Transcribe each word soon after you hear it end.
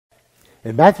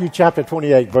In Matthew chapter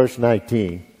 28, verse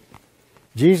 19,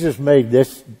 Jesus made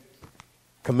this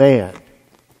command.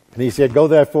 And he said, "Go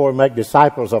therefore and make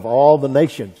disciples of all the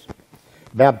nations,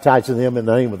 baptizing them in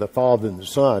the name of the Father and the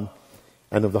Son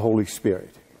and of the Holy Spirit."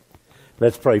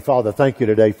 Let's pray. Father, thank you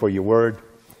today for your word.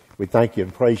 We thank you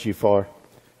and praise you for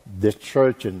this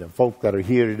church and the folk that are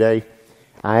here today.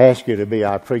 I ask you to be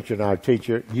our preacher and our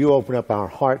teacher. You open up our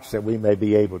hearts that we may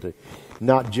be able to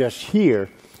not just hear,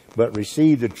 but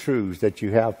receive the truths that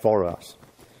you have for us.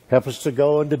 Help us to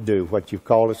go and to do what you've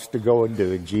called us to go and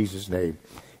do. In Jesus' name,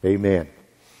 amen.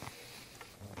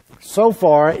 So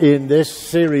far in this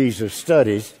series of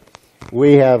studies,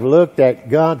 we have looked at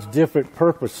God's different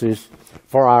purposes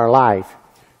for our life.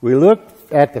 We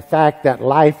looked at the fact that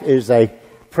life is a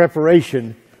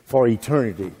preparation for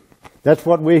eternity. That's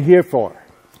what we're here for.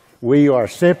 We are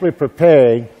simply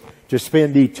preparing to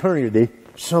spend eternity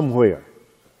somewhere.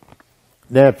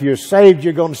 Now, if you're saved,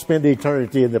 you're going to spend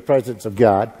eternity in the presence of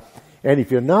God. And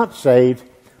if you're not saved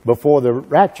before the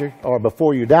rapture or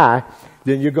before you die,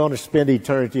 then you're going to spend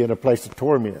eternity in a place of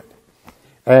torment.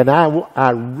 And I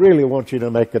really want you to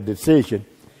make a decision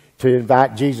to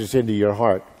invite Jesus into your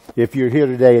heart if you're here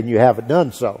today and you haven't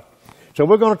done so. So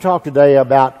we're going to talk today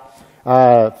about,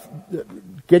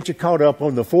 get you caught up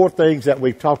on the four things that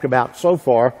we've talked about so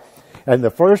far. And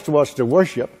the first was to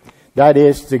worship. That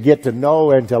is to get to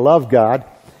know and to love God.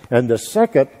 And the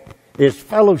second is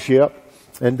fellowship.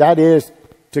 And that is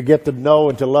to get to know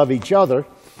and to love each other.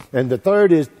 And the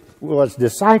third was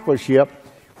discipleship,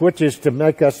 which is to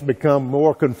make us become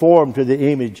more conformed to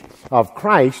the image of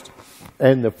Christ.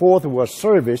 And the fourth was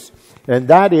service. And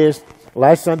that is,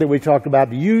 last Sunday we talked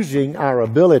about using our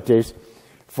abilities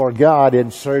for God in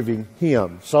serving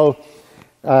Him. So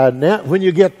now, when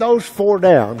you get those four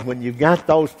down, when you've got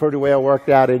those pretty well worked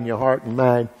out in your heart and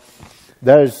mind,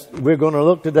 we're going to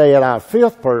look today at our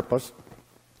fifth purpose,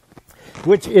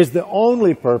 which is the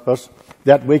only purpose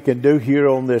that we can do here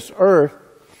on this earth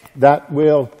that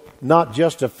will not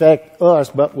just affect us,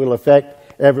 but will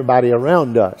affect everybody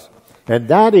around us. And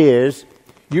that is,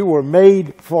 you were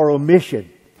made for a mission.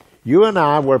 You and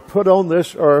I were put on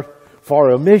this earth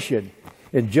for a mission.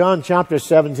 In John chapter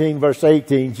 17, verse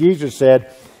 18, Jesus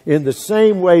said, "In the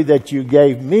same way that you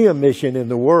gave me a mission in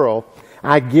the world,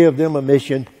 I give them a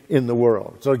mission in the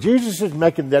world." So Jesus is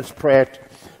making this prayer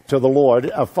to the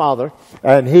Lord, Father,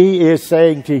 and He is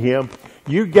saying to Him,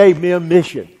 "You gave me a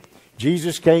mission."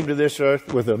 Jesus came to this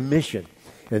earth with a mission,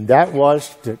 and that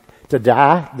was to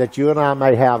die, that you and I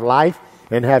may have life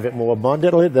and have it more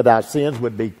abundantly, that our sins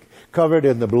would be covered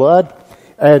in the blood.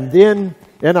 And then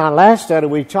in our last study,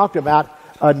 we talked about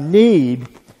a need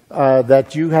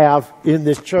that you have in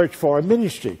this church for a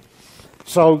ministry.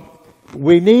 So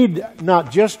we need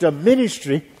not just a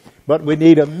ministry, but we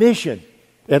need a mission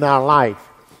in our life.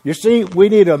 You see, we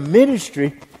need a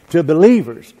ministry to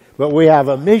believers, but we have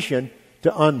a mission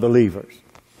to unbelievers.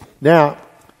 Now,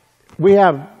 we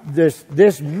have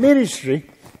this ministry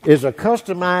is a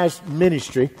customized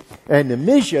ministry, and the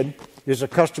mission is a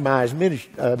customized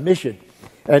mission.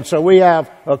 And so we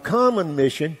have a common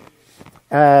mission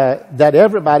that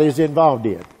everybody is involved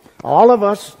in. All of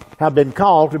us have been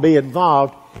called to be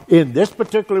involved in this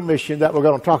particular mission that we're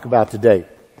going to talk about today.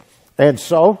 And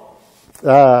so,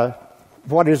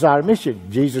 what is our mission?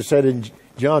 Jesus said in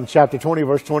John chapter 20,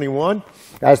 verse 21,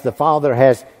 "As the Father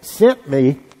has sent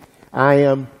me, I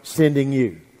am sending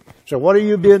you." So what have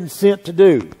you been sent to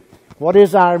do? What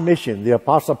is our mission? The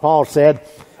Apostle Paul said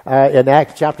in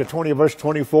Acts chapter 20, verse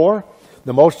 24,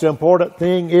 "The most important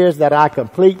thing is that I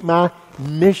complete my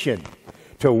mission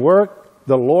to work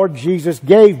the Lord Jesus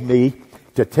gave me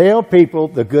to tell people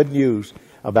the good news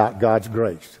about God's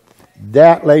grace."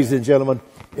 That, ladies and gentlemen,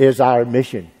 is our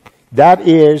mission. That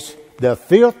is the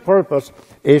fifth purpose,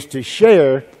 is to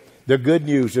share the good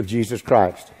news of Jesus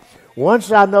Christ.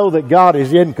 Once I know that God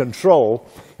is in control,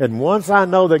 and once I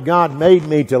know that God made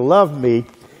me to love me,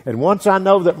 and once I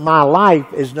know that my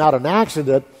life is not an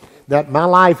accident, that my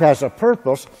life has a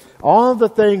purpose, all the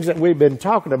things that we've been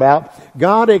talking about,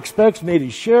 God expects me to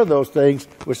share those things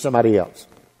with somebody else.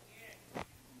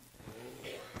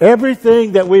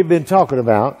 Everything that we've been talking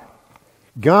about,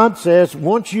 God says,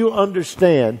 once you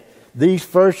understand these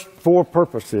first four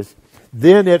purposes,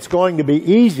 then it's going to be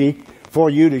easy for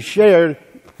you to share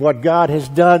what God has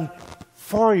done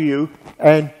for you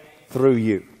and through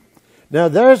you. Now,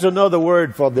 there's another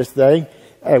word for this thing,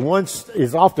 and one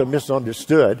is often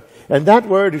misunderstood, and that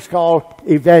word is called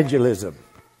evangelism.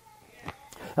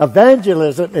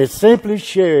 Evangelism is simply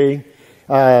sharing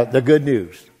the good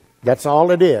news. That's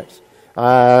all it is.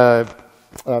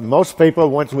 Most people,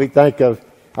 once we think of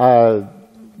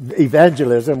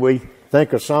evangelism, we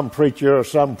think of some preacher or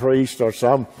some priest or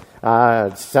some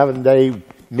 7-day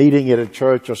meeting at a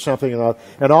church or something,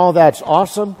 and all that's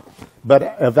awesome.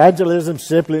 But evangelism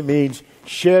simply means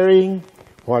sharing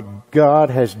what God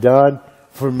has done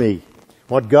for me,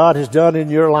 what God has done in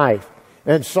your life.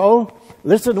 And so,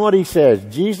 listen to what he says.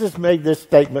 Jesus made this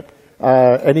statement,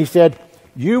 and he said,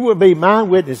 you will be my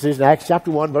witnesses, in Acts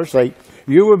chapter 1, verse 8,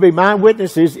 you will be my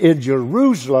witnesses in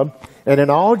Jerusalem and in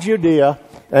all Judea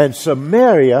and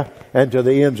Samaria and to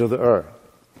the ends of the earth.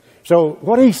 So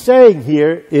what he's saying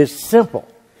here is simple.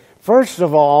 First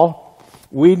of all,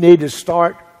 we need to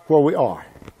start where we are.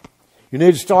 You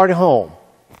need to start at home.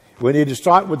 We need to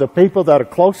start with the people that are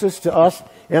closest to us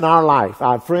in our life,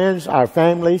 our friends, our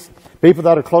families, people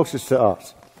that are closest to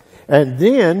us. And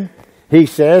then he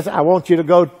says, I want you to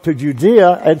go to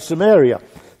Judea and Samaria.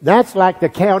 That's like the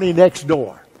county next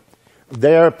door.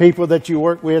 There are people that you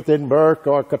work with in Burke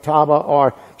or Catawba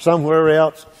or somewhere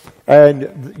else,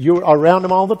 and you're around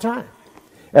them all the time.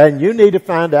 And you need to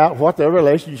find out what their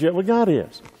relationship with God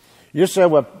is. You say,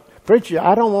 well, preacher,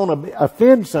 I don't want to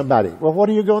offend somebody. Well, what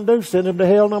are you going to do? Send them to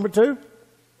hell number 2?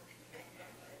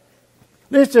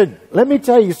 Listen, let me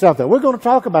tell you something. We're going to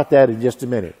talk about that in just a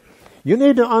minute. You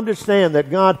need to understand that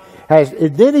God has,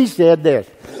 and then he said this,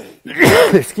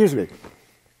 excuse me,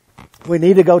 we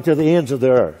need to go to the ends of the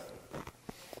earth.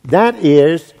 That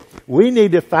is, we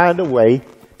need to find a way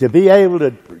to be able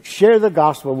to share the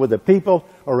gospel with the people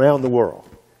around the world.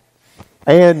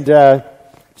 And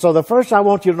so the first, I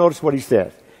want you to notice what he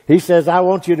says. He says, I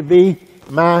want you to be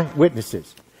my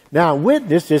witnesses. Now, a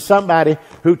witness is somebody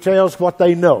who tells what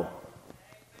they know.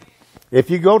 If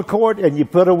you go to court and you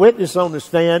put a witness on the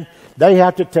stand, they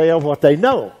have to tell what they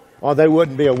know, or they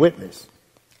wouldn't be a witness.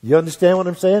 You understand what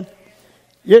I'm saying?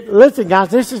 Listen, guys,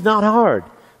 this is not hard.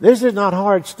 This is not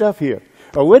hard stuff here.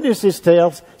 A witness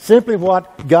tells simply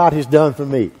what God has done for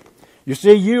me. You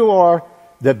see, you are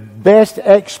the best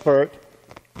expert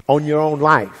on your own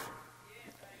life.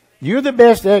 You're the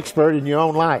best expert in your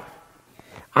own life.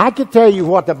 I can tell you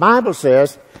what the Bible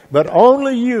says, but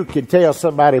only you can tell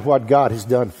somebody what God has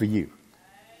done for you.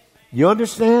 You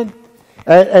understand?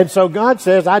 And so God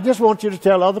says, I just want you to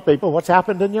tell other people what's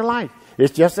happened in your life.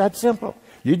 It's just that simple.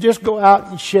 You just go out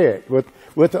and share it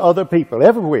with other people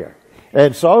everywhere.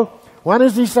 And so, why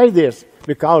does he say this?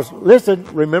 Because, listen,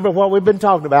 remember what we've been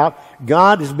talking about.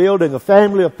 God is building a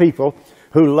family of people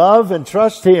who love and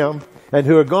trust him and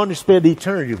who are going to spend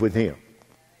eternity with him.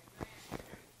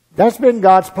 That's been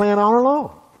God's plan all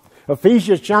along.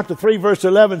 Ephesians chapter 3 verse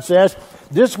 11 says,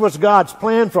 this was God's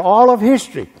plan for all of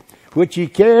history, which he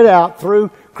carried out through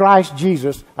Christ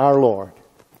Jesus our Lord.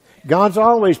 God's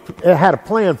always had a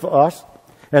plan for us,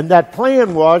 and that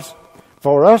plan was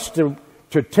for us to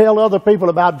tell other people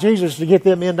about Jesus to get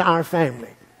them into our family.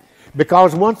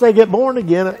 Because once they get born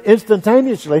again,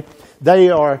 instantaneously, they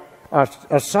are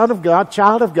a son of God,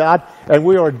 child of God, and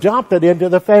we are adopted into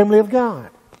the family of God.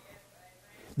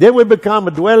 Then we become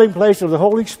a dwelling place of the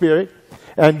Holy Spirit,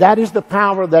 and that is the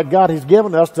power that God has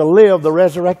given us to live the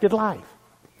resurrected life.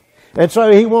 And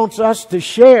so he wants us to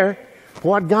share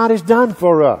what God has done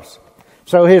for us.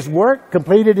 So his work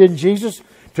completed in Jesus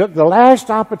took the last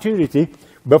opportunity.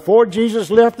 Before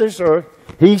Jesus left this earth,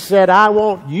 he said, I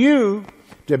want you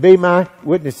to be my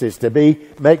witnesses, to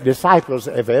make disciples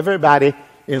of everybody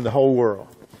in the whole world.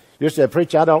 You said,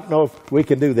 preacher, I don't know if we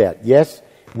can do that. Yes,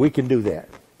 we can do that.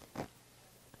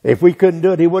 If we couldn't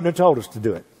do it, he wouldn't have told us to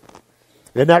do it.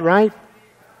 Isn't that right?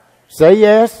 Say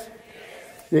yes.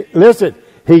 Listen,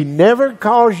 he never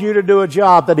calls you to do a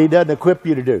job that he doesn't equip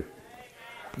you to do.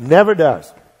 Never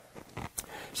does.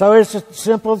 So it's a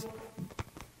simple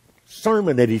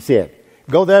sermon that he said.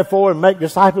 Go therefore and make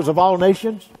disciples of all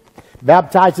nations,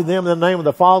 baptizing them in the name of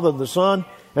the Father and the Son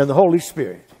and the Holy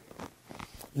Spirit.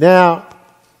 Now,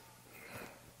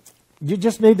 you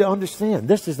just need to understand,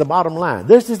 this is the bottom line.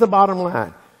 This is the bottom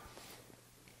line.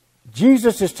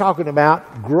 Jesus is talking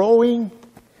about growing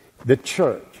the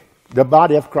church, the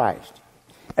body of Christ.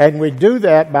 And we do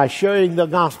that by sharing the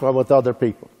gospel with other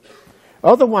people.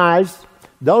 Otherwise,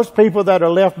 those people that are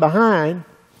left behind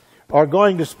are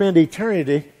going to spend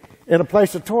eternity in a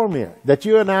place of torment. That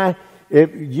you and I,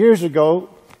 years ago,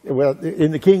 well,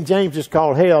 in the King James it's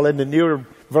called hell, in the newer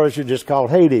version it's called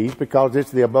Hades, because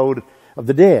it's the abode of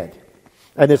the dead.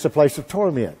 And it's a place of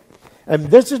torment. And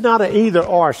this is not an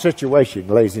either-or situation,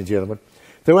 ladies and gentlemen.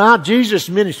 Throughout Jesus'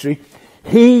 ministry,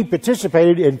 he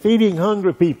participated in feeding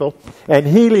hungry people and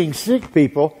healing sick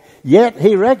people, yet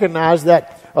he recognized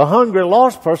that a hungry,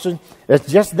 lost person is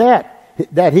just that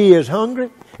he is hungry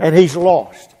and he's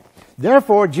lost.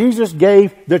 Therefore, Jesus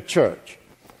gave the church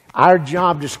our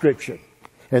job description.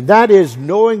 And that is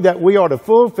knowing that we are to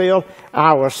fulfill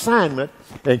our assignment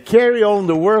and carry on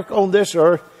the work on this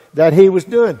earth that he was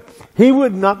doing. He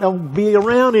would not be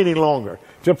around any longer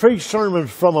to preach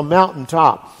sermons from a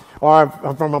mountaintop or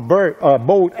from a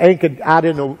boat anchored out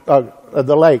in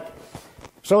the lake.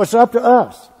 So it's up to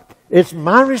us. It's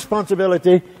my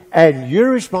responsibility and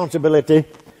your responsibility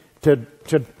to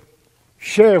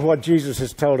share what Jesus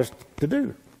has told us to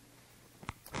do.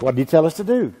 What did he tell us to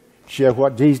do? Share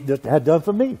what Jesus had done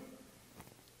for me.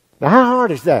 Now, how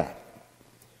hard is that?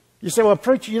 You say, well,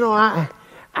 preacher,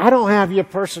 I don't have your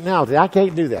personality. I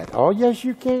can't do that. Oh, yes,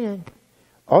 you can.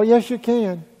 Oh, yes, you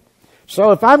can.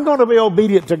 So if I'm going to be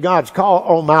obedient to God's call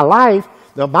on my life,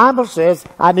 the Bible says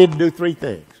I need to do three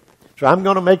things. So I'm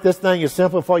going to make this thing as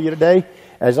simple for you today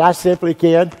as I simply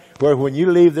can, where when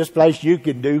you leave this place, you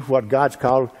can do what God's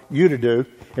called you to do.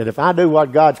 And if I do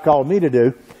what God's called me to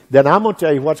do, then I'm going to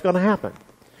tell you what's going to happen.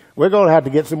 We're going to have to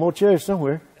get some more chairs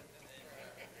somewhere.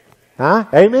 Huh?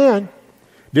 Amen.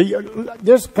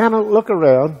 Just kind of look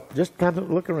around. Just kind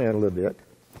of look around a little bit.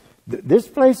 This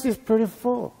place is pretty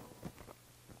full.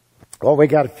 Oh, we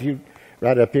got a few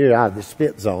right up here out of the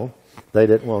spit zone. They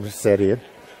didn't want to set in.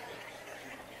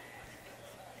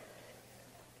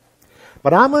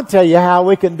 But I'm going to tell you how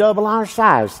we can double our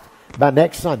size by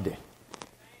next Sunday.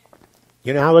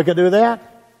 You know how we can do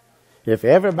that? If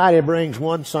everybody brings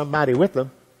somebody with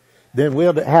them, then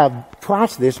we'll have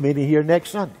twice this many here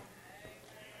next Sunday.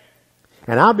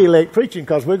 And I'll be late preaching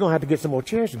because we're going to have to get some more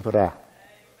chairs and put out.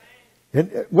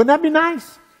 And, wouldn't that be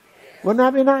nice? Wouldn't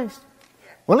that be nice?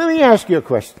 Well, let me ask you a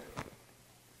question.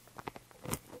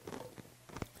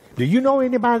 Do you know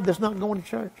anybody that's not going to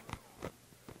church?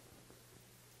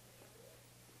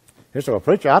 He said, well,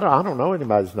 preacher, I don't know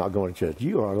anybody that's not going to church.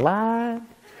 You are lying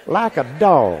like a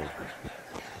dog.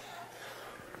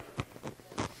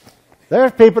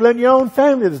 There's people in your own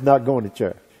family that's not going to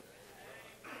church.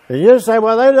 And you say,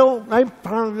 well,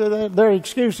 their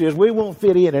excuse is, we won't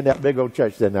fit in that big old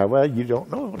church. Then, well, you don't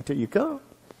know until you come.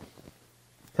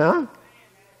 Huh?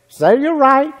 Say you're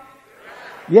right.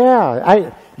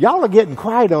 Yeah, y'all are getting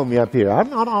quiet on me up here. I'm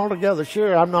not altogether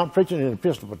sure I'm not preaching in an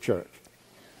Episcopal church.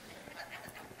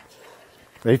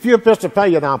 If you're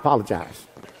Episcopalian, I apologize.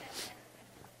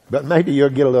 But maybe you'll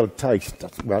get a little taste.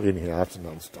 Well, anyhow, that's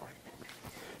another story.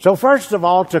 So first of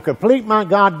all, to complete my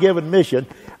God-given mission,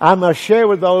 I must share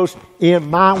with those in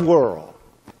my world.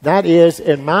 That is,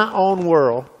 in my own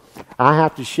world, I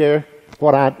have to share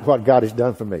what God has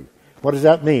done for me. What does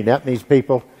that mean? That means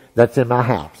people that's in my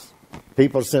house,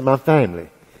 people that's in my family,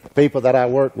 people that I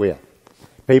work with,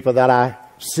 people that I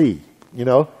see.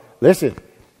 Listen,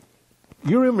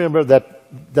 you remember that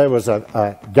there was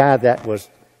a guy that was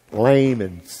lame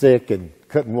and sick and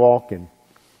couldn't walk,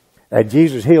 and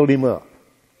Jesus healed him up.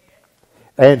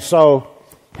 And so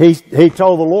he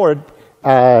told the Lord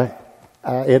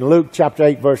in Luke chapter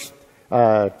 8, verse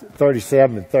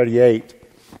 37 and 38,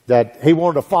 that he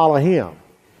wanted to follow him.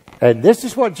 And this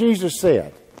is what Jesus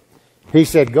said. He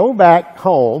said, go back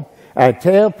home and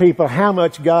tell people how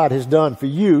much God has done for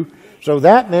you. So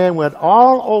that man went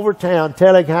all over town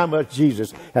telling how much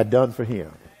Jesus had done for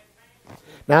him.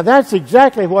 Now that's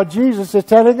exactly what Jesus is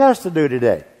telling us to do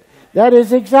today. That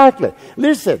is exactly.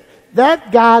 Listen,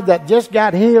 that guy that just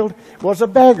got healed was a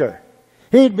beggar.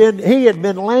 He had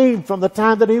been lame from the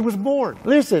time that he was born.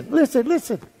 Listen.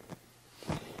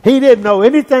 He didn't know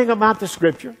anything about the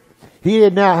Scripture. He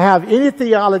did not have any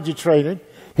theology training.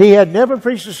 He had never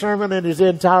preached a sermon in his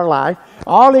entire life.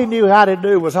 All he knew how to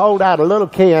do was hold out a little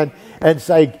can and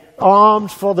say,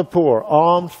 alms for the poor,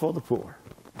 alms for the poor.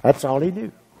 That's all he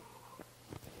knew.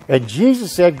 And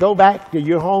Jesus said, go back to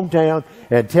your hometown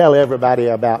and tell everybody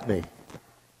about me.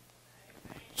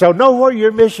 So know where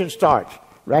your mission starts.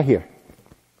 Right here.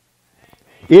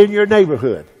 In your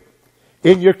neighborhood.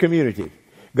 In your community.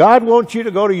 God wants you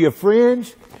to go to your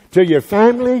friends, to your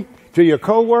family, to your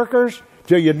co-workers,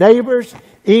 to your neighbors,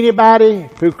 anybody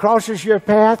who crosses your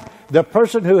path, the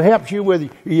person who helps you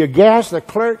with your gas, the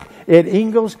clerk at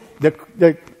Ingles, the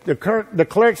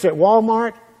clerks at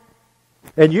Walmart.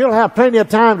 And you'll have plenty of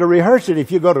time to rehearse it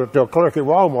if you go to a clerk at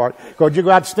Walmart, because you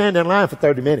got to stand in line for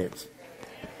 30 minutes.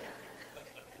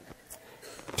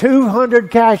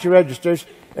 200 cash registers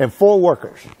and 4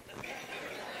 workers.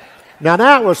 Now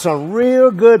that was some real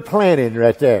good planning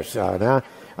right there, son. Now,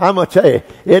 I'm going to tell you,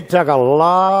 it took a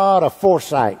lot of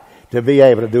foresight to be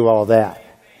able to do all that.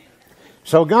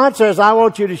 So God says, I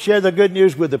want you to share the good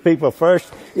news with the people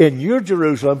first in your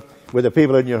Jerusalem, with the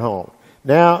people in your home.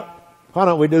 Now, why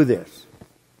don't we do this?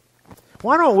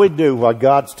 Why don't we do what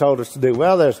God's told us to do?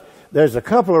 Well, there's a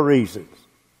couple of reasons.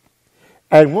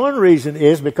 And one reason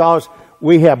is because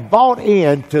we have bought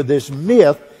into this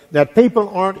myth that people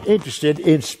aren't interested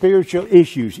in spiritual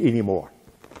issues anymore.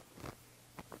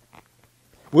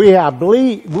 We have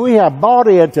bought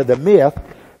into the myth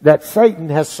that Satan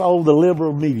has sold the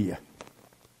liberal media.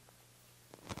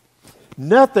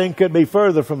 Nothing could be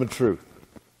further from the truth.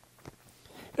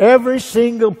 Every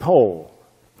single poll,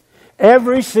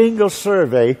 every single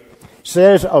survey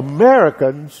says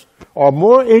Americans are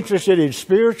more interested in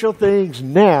spiritual things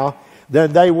now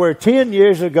than they were 10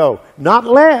 years ago. Not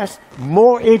less,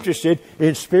 more interested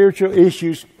in spiritual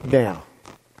issues now.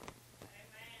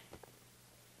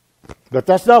 But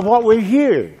that's not what we're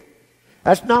hearing.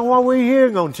 That's not what we're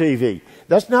hearing on TV.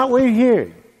 That's not what we're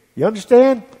hearing. You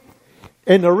understand?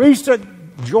 In the recent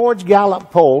George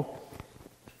Gallup poll,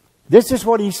 this is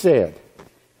what he said.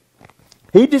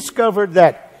 He discovered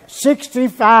that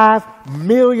 65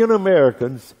 million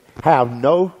Americans have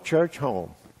no church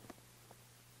home.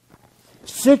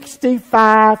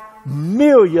 65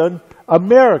 million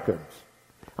Americans.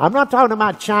 I'm not talking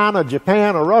about China,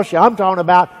 Japan, or Russia. I'm talking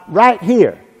about right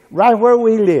here, right where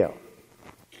we live.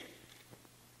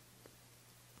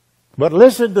 But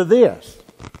listen to this.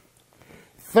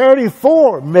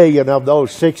 34 million of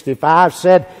those 65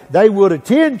 said they would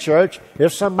attend church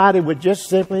if somebody would just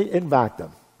simply invite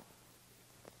them.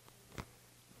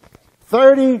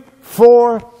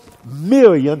 34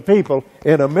 million people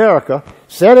in America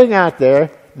sitting out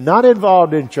there, not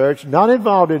involved in church, not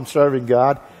involved in serving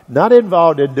God, not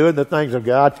involved in doing the things of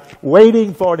God,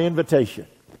 waiting for an invitation.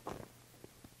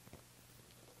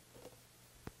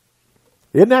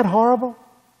 Isn't that horrible?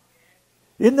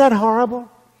 Isn't that horrible?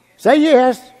 Say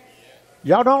yes.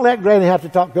 Y'all don't let Granny have to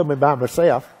talk to me by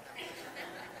myself.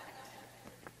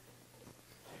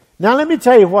 Now let me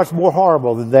tell you what's more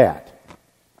horrible than that.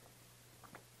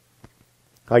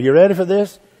 Are you ready for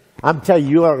this? I'm telling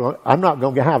you, I'm not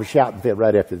going to have a shouting fit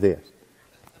right after this.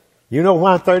 You know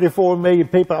why 34 million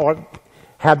people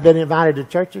have been invited to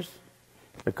churches?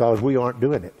 Because we aren't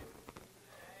doing it.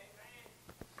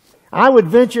 I would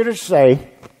venture to say,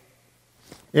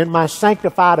 in my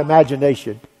sanctified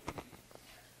imagination,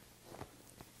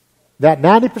 that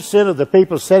 90% of the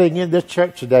people sitting in this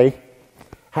church today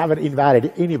haven't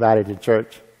invited anybody to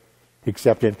church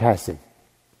except in passing.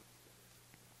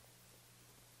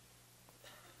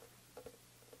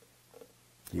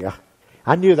 Yeah,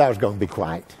 I knew that was going to be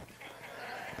quiet.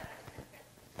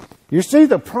 You see,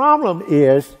 the problem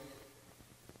is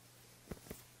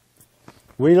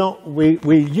we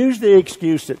use the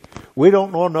excuse that we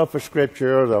don't know enough of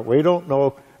Scripture, or that we don't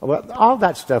know. Well, all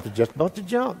that stuff is just a bunch of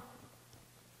junk.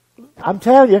 I'm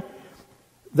telling you,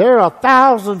 there are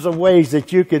thousands of ways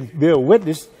that you can be a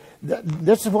witness.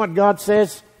 This is what God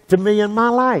says to me in my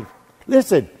life.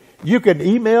 Listen, you can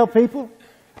email people.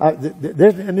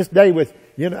 In this day with,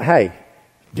 hey,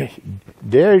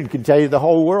 Darren can tell you the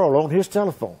whole world on his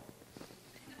telephone.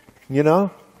 It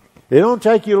don't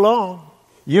take you long.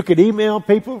 You can email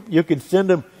people. You can send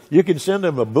them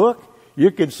a book.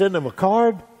 You can send them a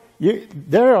card.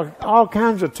 There are all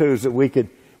kinds of tools that we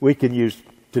can use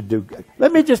to do good.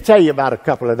 Let me just tell you about a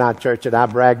couple in our church that I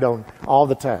bragged on all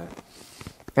the time.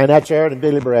 And that's Aaron and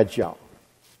Billy Bradshaw.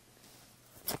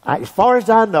 As far as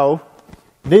I know,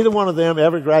 neither one of them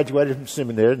ever graduated from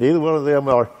seminary. Neither one of them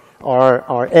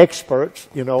are experts,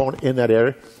 in that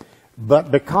area.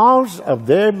 But because of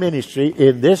their ministry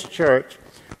in this church,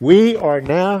 we are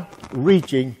now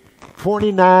reaching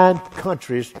 29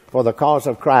 countries for the cause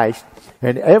of Christ.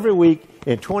 And every week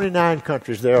in 29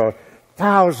 countries, there are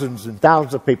thousands and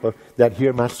thousands of people that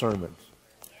hear my sermons.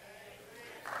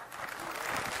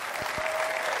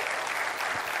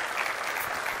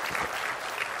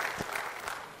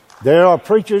 There are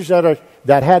preachers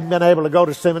that hadn't been able to go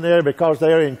to seminary because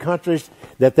they're in countries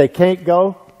that they can't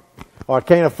go or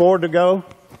can't afford to go,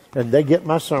 and they get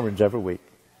my sermons every week.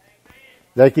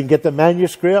 They can get the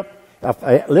manuscript.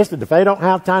 Listen, if they don't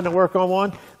have time to work on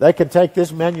one, they can take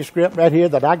this manuscript right here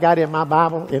that I got in my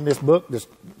Bible, in this book.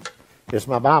 It's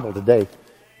my Bible today.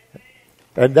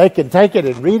 And they can take it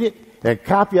and read it and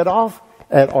copy it off,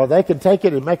 or they can take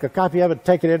it and make a copy of it,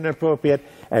 take it in their pulpit,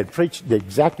 and preach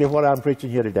exactly what I'm preaching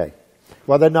here today.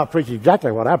 Well, they're not preaching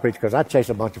exactly what I preach because I chase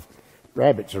a bunch of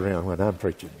rabbits around when I'm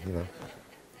preaching,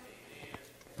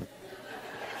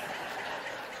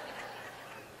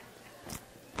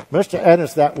 Mr.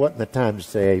 Ennis, that wasn't the time to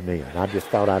say amen. I just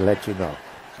thought I'd let you know.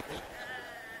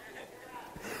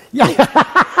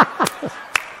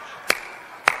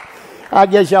 I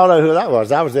guess y'all know who that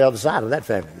was. I was the other side of that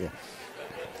family. Yeah.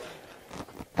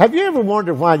 Have you ever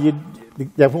wondered why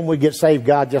that when we get saved,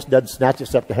 God just doesn't snatch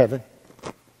us up to heaven?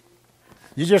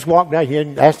 You just walk down here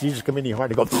and ask Jesus to come into your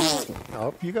heart and go,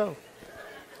 off you go.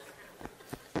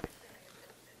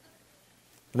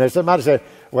 And then somebody said,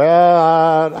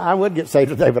 well, I would get saved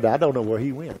today, but I don't know where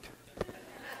he went.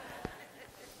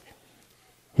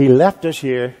 He left us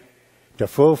here to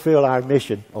fulfill our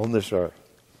mission on this earth.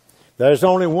 There's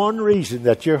only one reason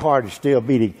that your heart is still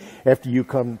beating after you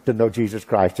come to know Jesus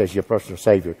Christ as your personal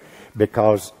Savior,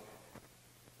 because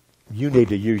you need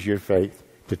to use your faith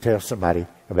to tell somebody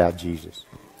about Jesus.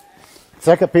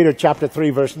 2 Peter chapter 3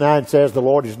 verse 9 says, the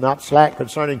Lord is not slack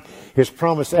concerning his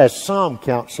promise, as some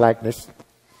count slackness,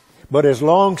 but is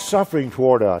long-suffering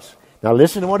toward us. Now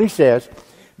listen to what he says.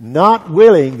 Not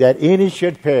willing that any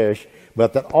should perish,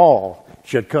 but that all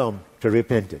should come to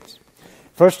repentance.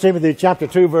 1 Timothy chapter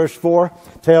 2 verse 4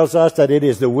 tells us that it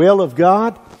is the will of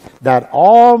God that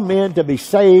all men to be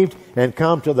saved and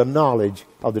come to the knowledge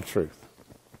of the truth.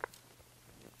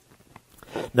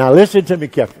 Now listen to me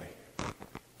carefully.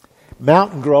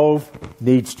 Mountain Grove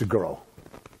needs to grow.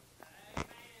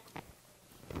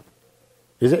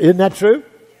 Isn't that true?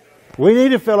 We need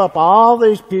to fill up all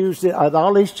these pews,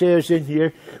 all these chairs in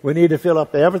here. We need to fill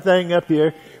up everything up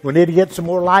here. We need to get some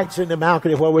more lights in the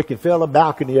balcony where we can fill the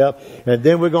balcony up. And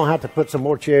then we're going to have to put some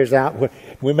more chairs out.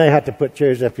 We may have to put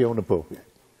chairs up here on the pulpit.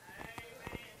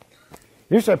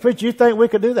 You say, preacher, you think we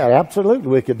could do that? Absolutely,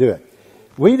 we could do it.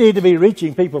 We need to be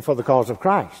reaching people for the cause of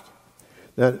Christ.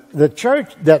 The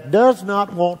church that does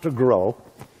not want to grow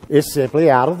is simply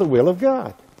out of the will of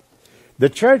God. The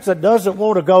church that doesn't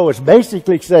want to go is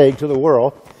basically saying to the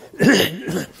world,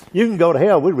 you can go to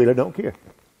hell, we really don't care.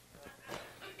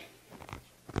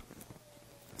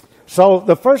 So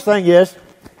the first thing is,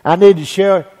 I need to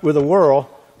share with the world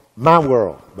my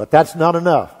world. But that's not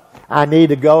enough. I need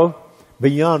to go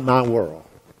beyond my world.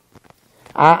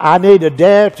 I need to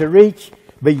dare to reach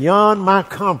beyond my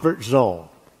comfort zone.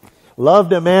 Love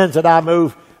demands that I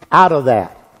move out of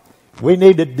that. We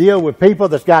need to deal with people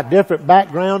that's got different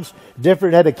backgrounds,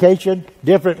 different education,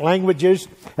 different languages,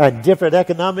 and different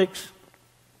economics.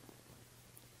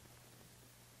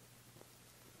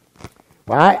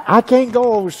 Well, I can't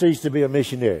go overseas to be a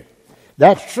missionary.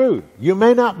 That's true. You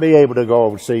may not be able to go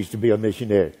overseas to be a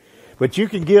missionary, but you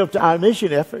can give to our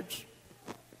mission efforts.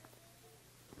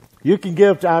 You can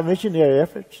give to our missionary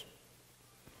efforts.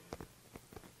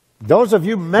 Those of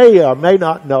you may or may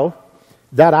not know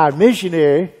that our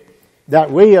missionary that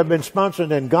we have been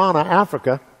sponsoring in Ghana,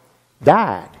 Africa,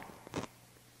 died.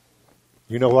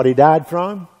 You know what he died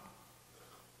from?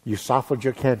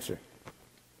 Esophageal cancer.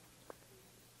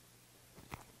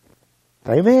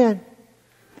 Amen.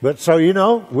 But so you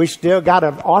know, we still got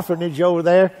an orphanage over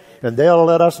there, and they'll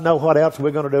let us know what else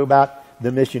we're going to do about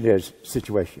the missionaries'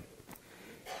 situation.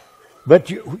 But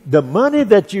the money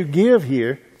that you give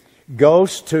here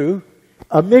goes to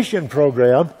a mission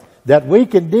program that we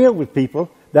can deal with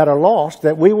people that are lost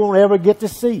that we won't ever get to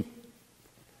see.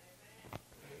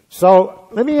 So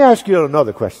let me ask you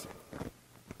another question.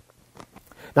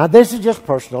 Now this is just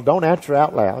personal. Don't answer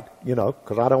out loud,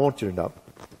 because I don't want you to know.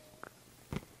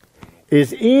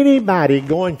 Is anybody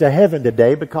going to heaven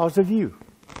today because of you?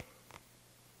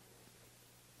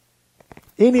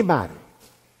 Anybody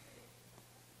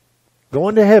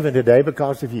going to heaven today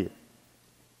because of you?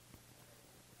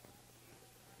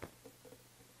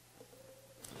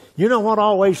 You know what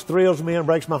always thrills me and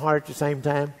breaks my heart at the same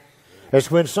time?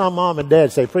 It's when some mom and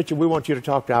dad say, preacher, we want you to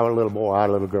talk to our little boy, our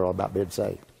little girl about being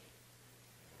saved.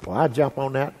 Well, I jump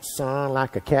on that son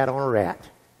like a cat on a rat.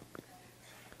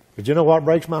 But you know what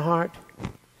breaks my heart?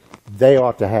 They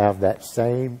ought to have that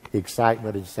same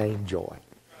excitement and same joy.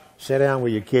 Sit down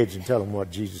with your kids and tell them what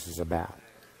Jesus is about.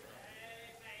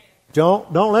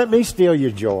 Don't let me steal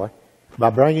your joy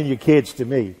by bringing your kids to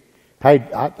me. Hey,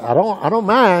 I don't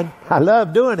mind. I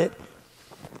love doing it.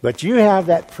 But you have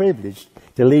that privilege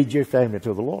to lead your family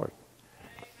to the Lord.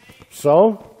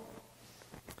 So,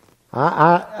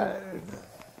 let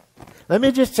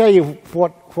me just tell you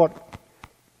what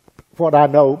I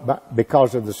know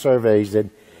because of the surveys and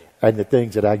the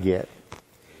things that I get.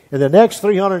 In the next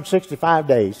 365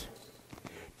 days,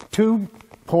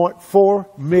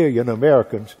 2.4 million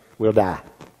Americans will die.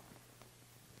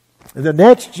 In the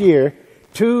next year,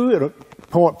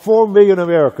 2.4 million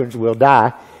Americans will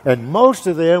die, and most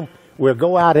of them will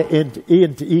go out into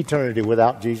eternity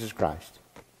without Jesus Christ.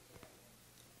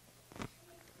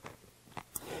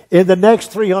 In the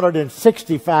next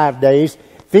 365 days,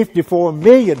 54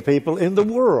 million people in the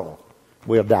world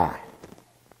will die.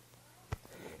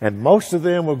 And most of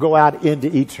them will go out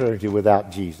into eternity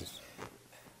without Jesus.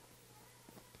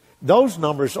 Those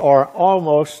numbers are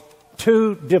almost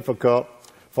too difficult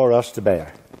for us to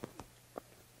bear.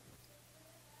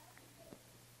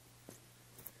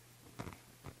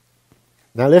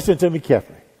 Now listen to me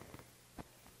carefully.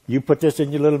 You put this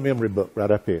in your little memory book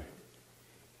right up here.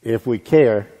 If we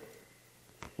care,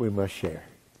 we must share.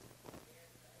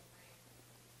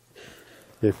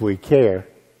 If we care,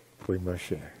 we must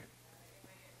share.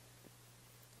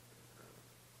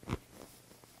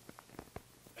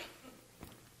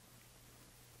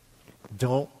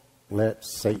 Don't let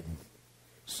Satan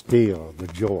steal the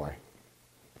joy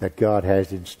that God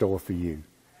has in store for you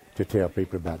to tell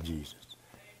people about Jesus.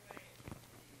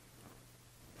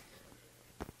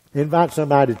 Invite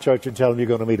somebody to church and tell them you're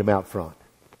going to meet them out front.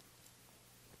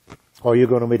 Or you're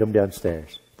going to meet them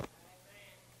downstairs.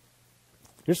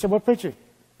 You say, well, preacher,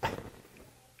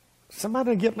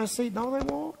 somebody will get my seat and all they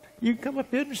want. You can come up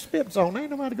here in the spit zone.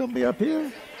 Ain't nobody going to be up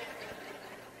here.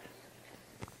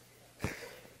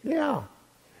 Yeah.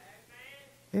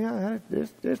 Yeah,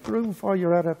 there's room for you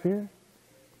right up here.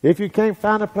 If you can't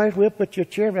find a place, we'll put your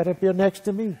chair right up here next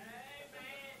to me.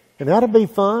 And that'll be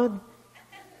fun.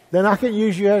 Then I can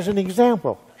use you as an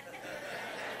example.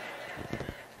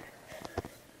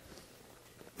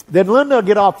 Then Linda will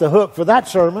get off the hook for that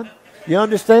sermon. You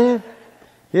understand?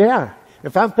 Yeah.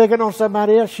 If I'm picking on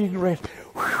somebody else, she can rest.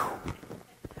 Whew.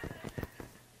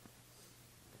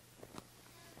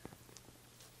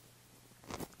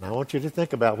 Now I want you to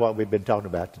think about what we've been talking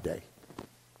about today.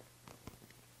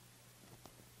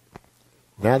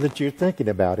 Now that you're thinking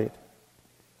about it,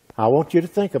 I want you to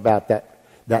think about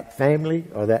that family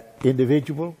or that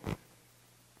individual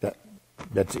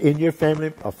that's in your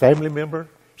family, a family member,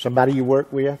 somebody you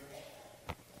work with,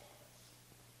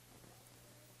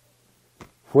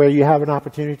 where you have an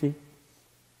opportunity.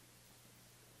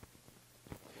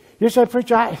 You say,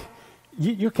 preacher,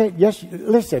 you can't. Yes,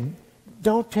 listen,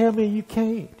 don't tell me you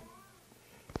can't.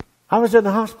 I was in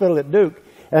the hospital at Duke,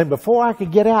 and before I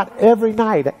could get out, every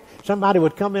night, somebody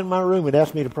would come in my room and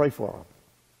ask me to pray for them.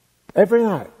 Every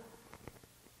night.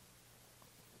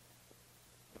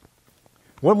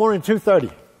 One morning,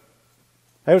 2:30,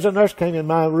 there was a nurse came in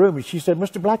my room, and she said,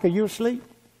 Mr. Black, are you asleep?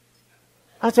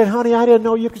 I said, honey, I didn't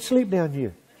know you could sleep down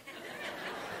here.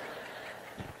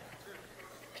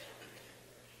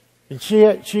 And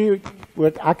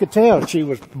I could tell she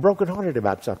was brokenhearted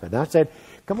about something. I said,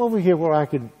 come over here where I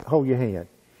can hold your hand.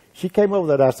 She came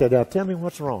over there. I said, now tell me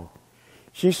what's wrong.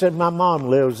 She said, my mom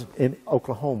lives in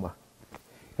Oklahoma.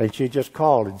 And she just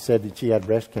called and said that she had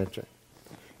breast cancer.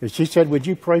 And she said, would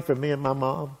you pray for me and my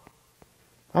mom?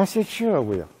 I said, sure I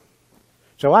will.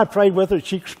 So I prayed with her.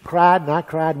 She cried and I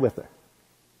cried with her.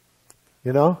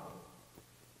 You know?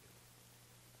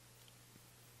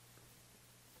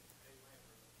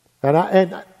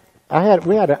 And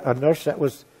we had a nurse that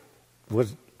was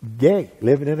gay,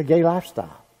 living in a gay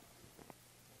lifestyle.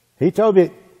 He told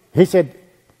me, he said,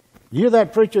 you're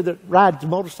that preacher that rides a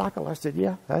motorcycle? I said,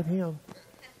 yeah, that's him.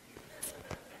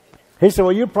 He said,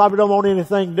 well, you probably don't want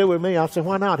anything to do with me. I said,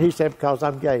 why not? He said, because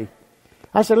I'm gay.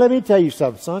 I said, let me tell you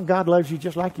something, son. God loves you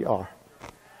just like you are.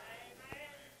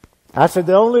 I said,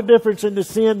 the only difference in the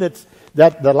sin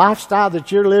that the lifestyle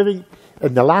that you're living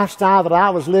and the lifestyle that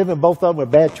I was living, both of them were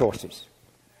bad choices.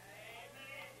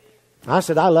 I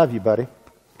said, I love you, buddy.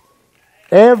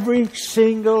 Every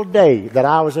single day that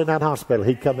I was in that hospital,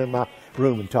 he'd come in my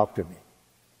room and talk to me.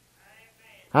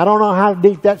 I don't know how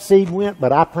deep that seed went,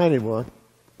 but I planted one.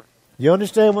 You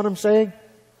understand what I'm saying?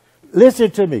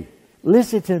 Listen to me.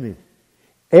 Listen to me.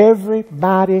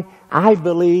 Everybody, I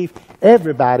believe,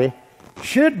 everybody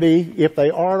should be, if they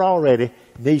aren't already,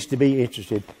 needs to be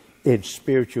interested in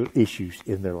spiritual issues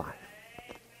in their life.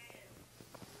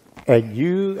 And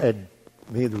you and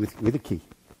me with the key.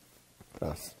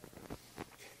 Us.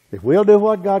 If we'll do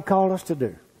what God called us to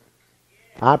do,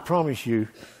 I promise you,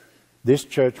 this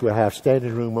church will have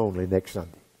standing room only next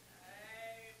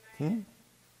Sunday.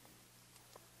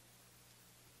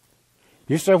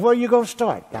 You say, where are you going to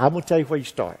start? I'm going to tell you where you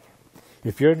start.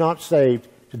 If you're not saved,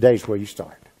 today's where you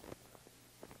start.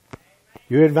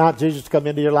 You invite Jesus to come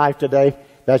into your life today,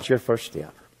 that's your first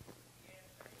step.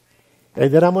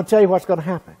 And then I'm going to tell you what's going to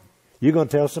happen. You're going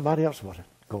to tell somebody else what's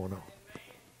going on.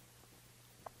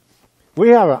 We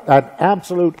have an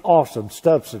absolute awesome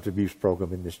substance abuse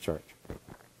program in this church.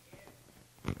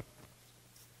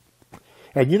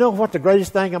 And you know what the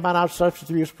greatest thing about our substance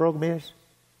abuse program is?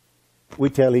 We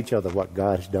tell each other what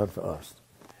God has done for us.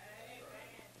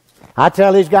 I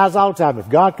tell these guys all the time, if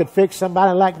God could fix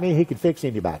somebody like me, He could fix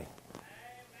anybody.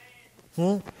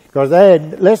 Because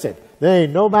listen, there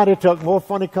ain't nobody took more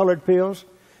funny colored pills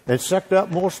and sucked up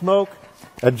more smoke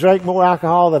and drank more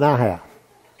alcohol than I have.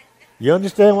 You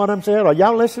understand what I'm saying? Are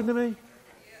y'all listening to me?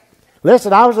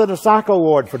 Listen, I was in a psycho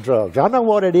ward for drugs. I know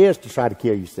what it is to try to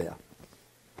kill yourself.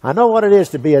 I know what it is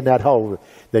to be in that hole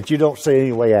that you don't see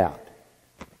any way out.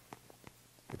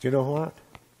 But you know what?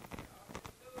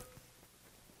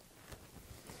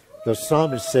 The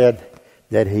psalmist said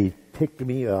that he picked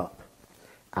me up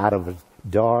out of a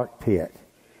dark pit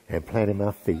and planted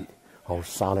my feet on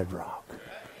solid rock.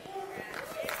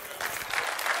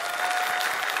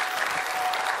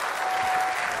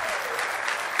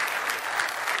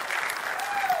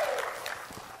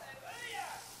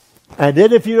 And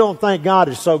then if you don't think God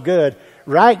is so good,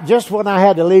 right, just when I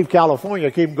had to leave California,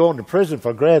 I keep going to prison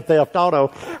for grand theft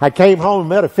auto, I came home and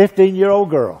met a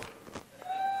 15-year-old girl.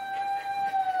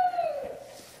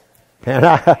 And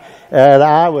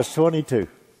I was 22.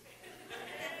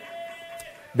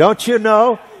 Don't you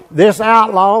know, this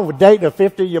outlaw was dating a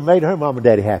 15-year-old made her mom and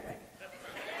daddy happy.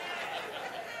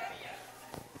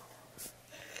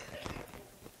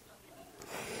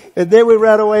 And then we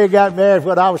ran away and got married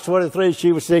when I was 23,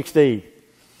 she was 16.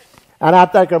 And I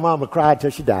think her mama cried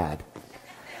till she died.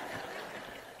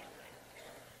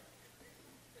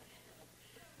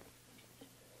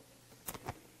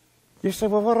 You say,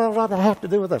 well, what does that have to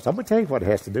do with us? I'm going to tell you what it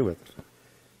has to do with us.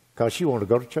 Because she wanted to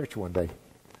go to church one day.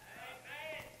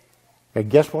 And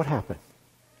guess what happened?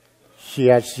 She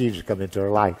asked Jesus to come into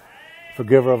her life,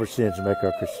 forgive her of her sins, and make her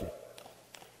a Christian.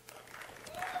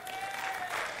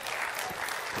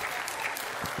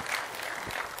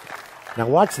 Now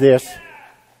watch this.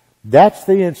 That's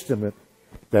the instrument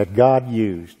that God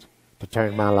used to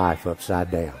turn my life upside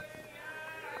down.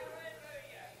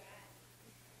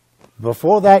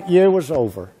 Before that year was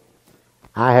over,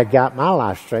 I had got my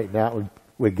life straightened out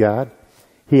with God.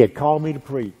 He had called me to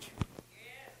preach.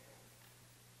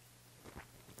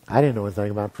 I didn't know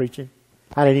anything about preaching.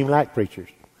 I didn't even like preachers.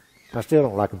 I still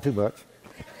don't like them too much.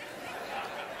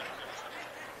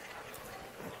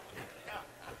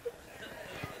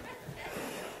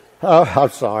 Oh, I'm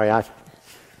sorry.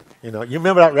 You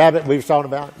remember that rabbit we were talking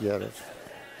about? Yeah.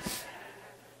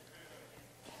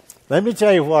 Let me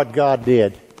tell you what God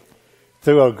did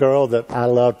through a girl that I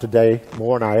love today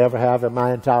more than I ever have in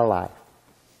my entire life.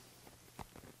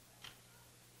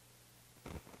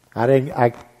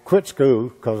 I quit school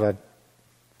because I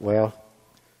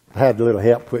had a little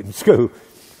help quitting school.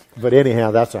 But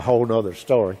anyhow, that's a whole other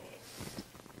story.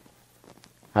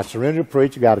 I surrendered to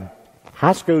preach, got a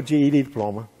high school GED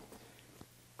diploma,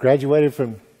 graduated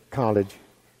from college,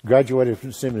 graduated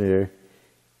from seminary,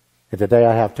 and today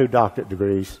I have 2 doctorate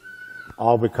degrees,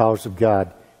 all because of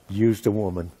God used a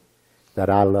woman that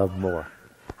I loved more.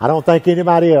 I don't think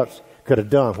anybody else could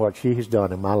have done what she has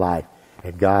done in my life,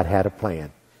 and God had a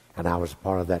plan, and I was a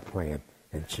part of that plan,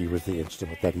 and she was the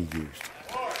instrument that He used.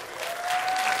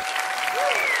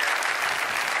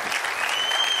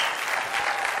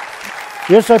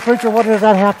 You say, preacher, what does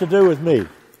that have to do with me?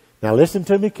 Now listen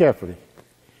to me carefully.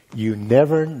 You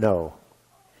never know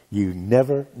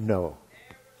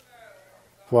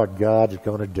what God is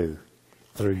going to do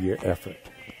through your effort.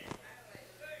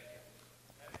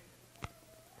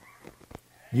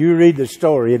 You read the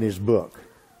story in his book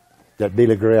that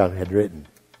Billy Graham had written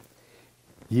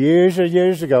years and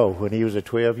years ago when he was a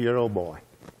 12-year-old boy.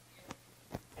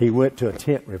 He went to a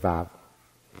tent revival,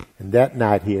 and that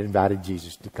night he invited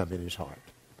Jesus to come in his heart.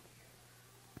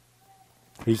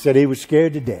 He said he was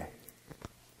scared to death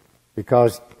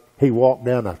because he walked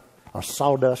down a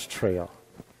sawdust trail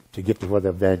to get to where the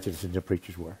evangelists and the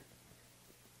preachers were.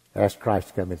 Asked Christ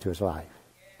to come into his life.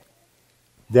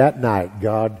 That night,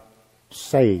 God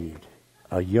saved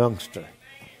a youngster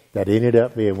that ended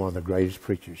up being one of the greatest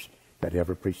preachers that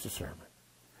ever preached a sermon.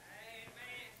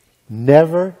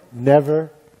 Never,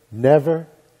 never, never,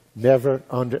 never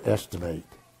underestimate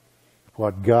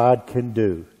what God can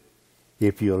do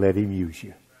if you'll let Him use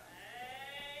you.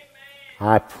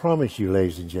 I promise you,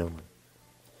 ladies and gentlemen,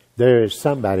 there is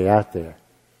somebody out there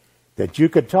that you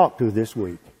could talk to this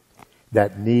week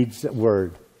that needs a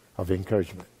word of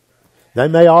encouragement. They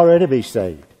may already be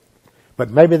saved, but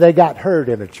maybe they got hurt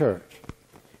in a church.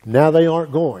 Now they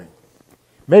aren't going.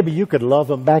 Maybe you could love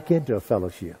them back into a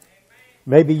fellowship.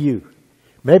 Maybe you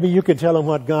can tell them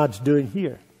what God's doing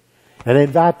here and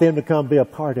invite them to come be a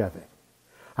part of it.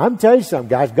 I'm telling you something,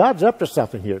 guys, God's up to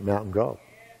something here at Mountain Grove.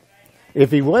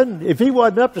 If he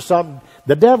wasn't up to something,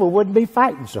 the devil wouldn't be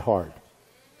fighting so hard.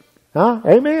 Huh?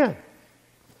 Amen.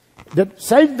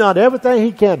 Satan's done everything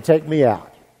he can to take me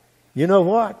out. You know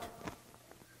what?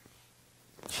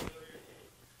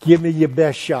 Give me your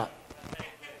best shot.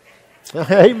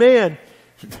 Amen.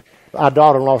 Our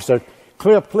daughter-in-law said,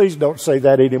 Cliff, please don't say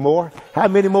that anymore. How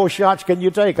many more shots can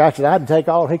you take? I said, I can take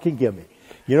all he can give me.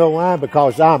 You know why?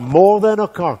 Because I'm more than a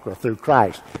conqueror through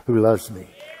Christ who loves me.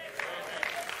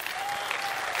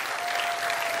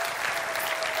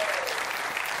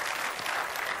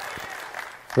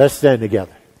 Let's stand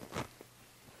together.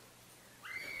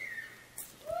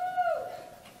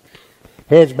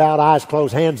 Heads bowed, eyes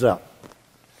closed, hands up.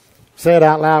 Say it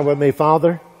out loud with me.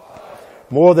 Father,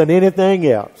 more than anything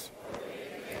else,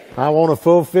 I want to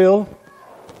fulfill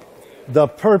the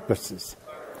purposes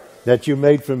that you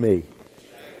made for me.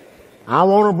 I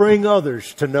want to bring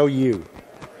others to know you.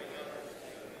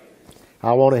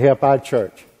 I want to help our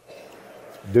church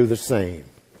do the same.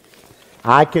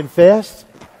 I confess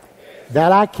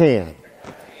that I can,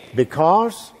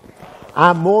 because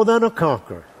I'm more than a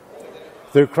conqueror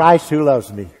through Christ who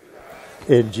loves me.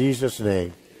 In Jesus'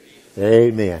 name,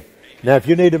 amen. Now, if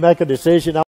you need to make a decision,